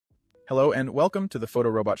Hello and welcome to the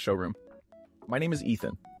PhotoRobot showroom. My name is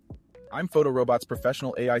Ethan. I'm PhotoRobot's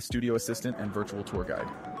professional AI studio assistant and virtual tour guide.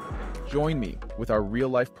 Join me with our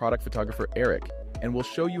real-life product photographer Eric, and we'll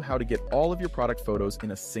show you how to get all of your product photos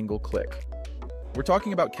in a single click. We're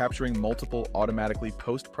talking about capturing multiple automatically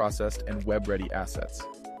post-processed and web-ready assets.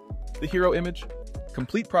 The hero image,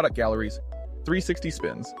 complete product galleries, 360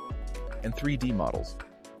 spins, and 3D models.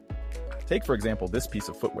 Take, for example, this piece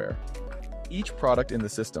of footwear. Each product in the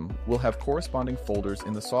system will have corresponding folders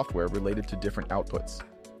in the software related to different outputs.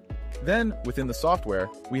 Then, within the software,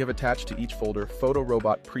 we have attached to each folder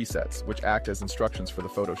PhotoRobot presets, which act as instructions for the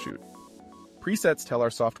photo shoot. Presets tell our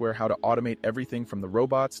software how to automate everything from the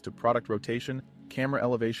robots to product rotation, camera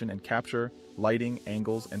elevation and capture, lighting,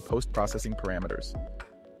 angles, and post-processing parameters.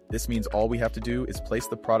 This means all we have to do is place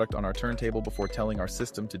the product on our turntable before telling our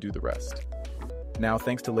system to do the rest. Now,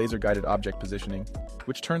 thanks to laser-guided object positioning,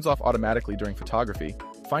 which turns off automatically during photography,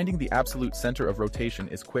 finding the absolute center of rotation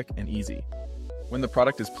is quick and easy. When the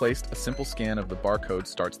product is placed, a simple scan of the barcode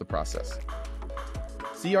starts the process.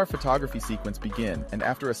 See our photography sequence begin, and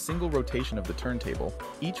after a single rotation of the turntable,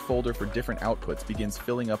 each folder for different outputs begins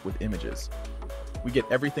filling up with images. We get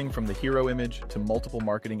everything from the hero image to multiple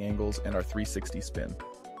marketing angles and our 360 spin.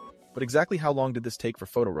 But exactly how long did this take for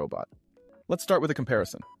PhotoRobot? Let's start with a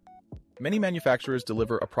comparison. Many manufacturers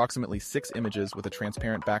deliver approximately 6 images with a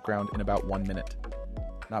transparent background in about 1 minute.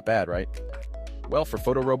 Not bad, right? Well, for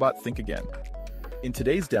PhotoRobot, think again. In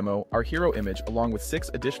today's demo, our hero image, along with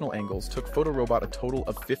 6 additional angles, took PhotoRobot a total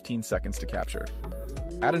of 15 seconds to capture.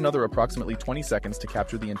 Add another approximately 20 seconds to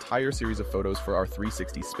capture the entire series of photos for our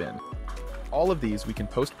 360 spin. All of these we can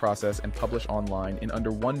post-process and publish online in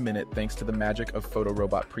under 1 minute thanks to the magic of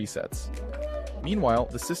PhotoRobot presets. Meanwhile,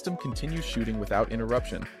 the system continues shooting without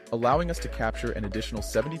interruption, allowing us to capture an additional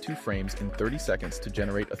 72 frames in 30 seconds to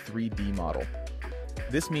generate a 3D model.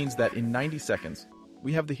 This means that in 90 seconds,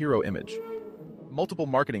 we have the hero image, multiple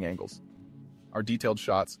marketing angles, our detailed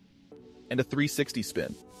shots, and a 360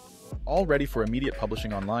 spin, all ready for immediate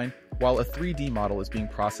publishing online, while a 3D model is being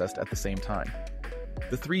processed at the same time.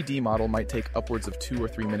 The 3D model might take upwards of 2 or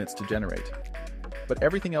 3 minutes to generate, but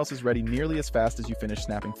everything else is ready nearly as fast as you finish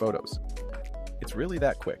snapping photos. It's really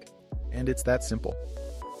that quick, and it's that simple.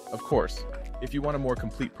 Of course, if you want a more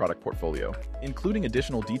complete product portfolio, including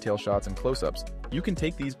additional detail shots and close-ups, you can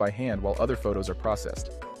take these by hand while other photos are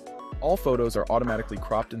processed. All photos are automatically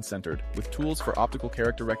cropped and centered, with tools for optical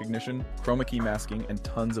character recognition, chroma key masking, and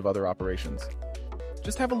tons of other operations.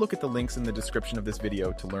 Just have a look at the links in the description of this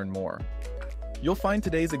video to learn more. You'll find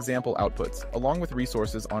today's example outputs, along with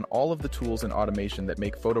resources on all of the tools and automation that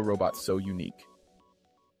make PhotoRobot so unique.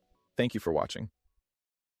 Thank you for watching.